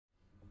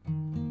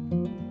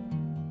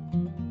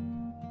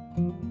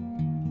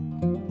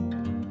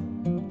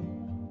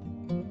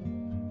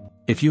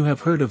If you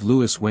have heard of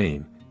Louis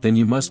Wain, then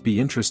you must be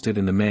interested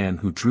in the man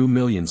who drew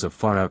millions of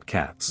far-out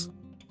cats.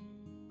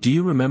 Do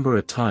you remember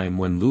a time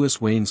when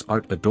Louis Wain's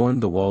art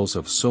adorned the walls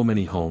of so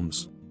many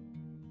homes?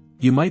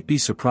 You might be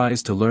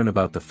surprised to learn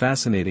about the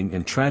fascinating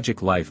and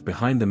tragic life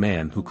behind the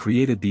man who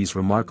created these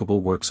remarkable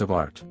works of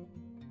art.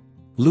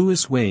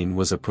 Louis Wain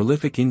was a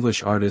prolific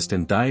English artist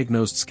and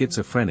diagnosed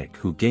schizophrenic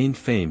who gained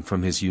fame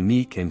from his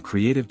unique and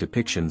creative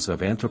depictions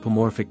of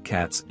anthropomorphic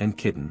cats and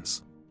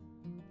kittens.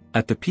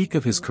 At the peak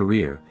of his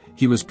career,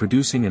 he was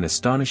producing an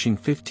astonishing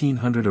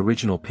 1,500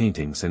 original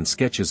paintings and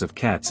sketches of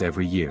cats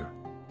every year.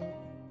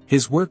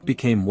 His work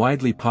became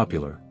widely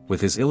popular,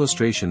 with his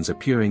illustrations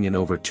appearing in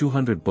over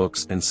 200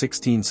 books and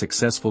 16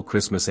 successful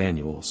Christmas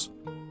annuals.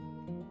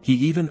 He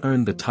even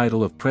earned the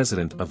title of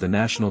president of the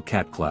National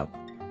Cat Club.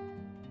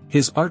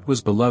 His art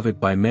was beloved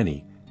by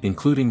many,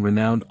 including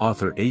renowned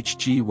author H.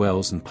 G.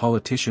 Wells and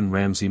politician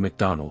Ramsay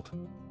MacDonald.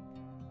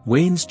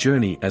 Wain's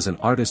journey as an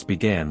artist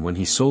began when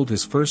he sold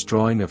his first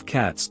drawing of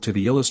cats to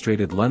the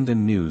Illustrated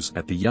London News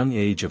at the young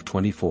age of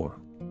 24.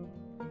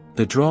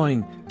 The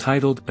drawing,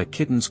 titled A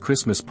Kitten's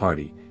Christmas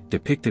Party,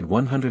 depicted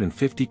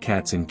 150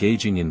 cats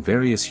engaging in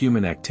various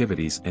human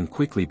activities and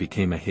quickly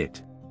became a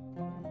hit.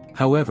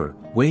 However,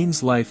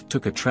 Wain's life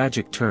took a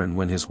tragic turn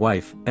when his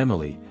wife,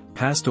 Emily,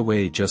 passed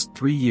away just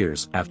 3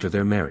 years after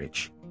their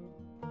marriage.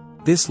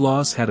 This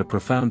loss had a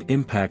profound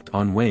impact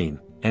on Wain,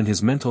 and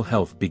his mental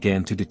health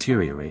began to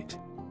deteriorate.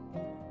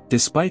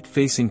 Despite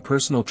facing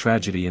personal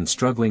tragedy and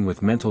struggling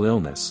with mental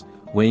illness,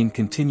 Wain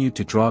continued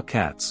to draw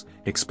cats,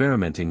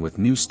 experimenting with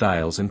new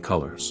styles and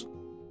colors.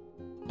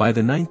 By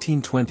the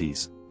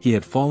 1920s, he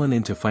had fallen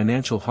into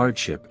financial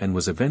hardship and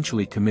was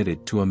eventually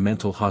committed to a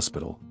mental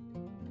hospital.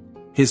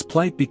 His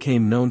plight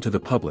became known to the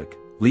public,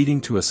 leading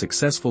to a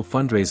successful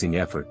fundraising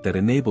effort that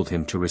enabled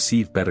him to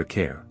receive better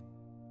care.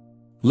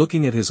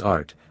 Looking at his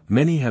art,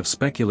 many have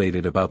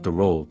speculated about the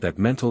role that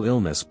mental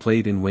illness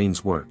played in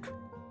Wain's work.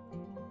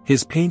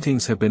 His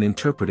paintings have been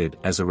interpreted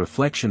as a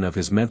reflection of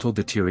his mental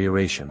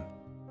deterioration.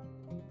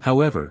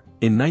 However,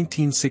 in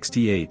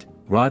 1968,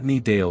 Rodney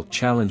Dale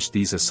challenged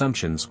these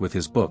assumptions with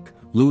his book,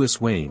 Louis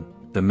Wain,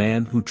 The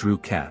Man Who Drew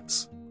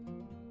Cats.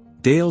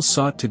 Dale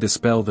sought to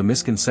dispel the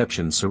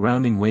misconceptions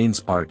surrounding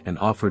Wain's art and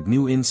offered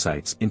new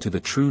insights into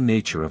the true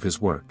nature of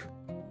his work.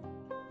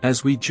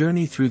 As we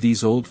journey through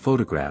these old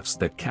photographs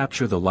that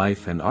capture the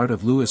life and art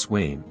of Louis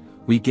Wain,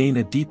 we gain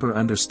a deeper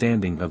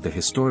understanding of the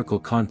historical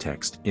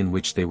context in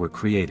which they were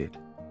created.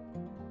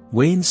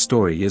 Wain's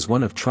story is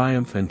one of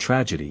triumph and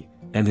tragedy,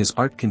 and his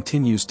art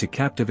continues to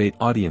captivate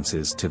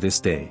audiences to this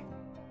day.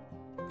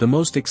 The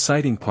most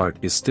exciting part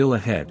is still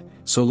ahead,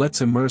 so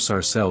let's immerse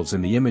ourselves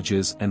in the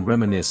images and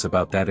reminisce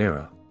about that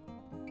era.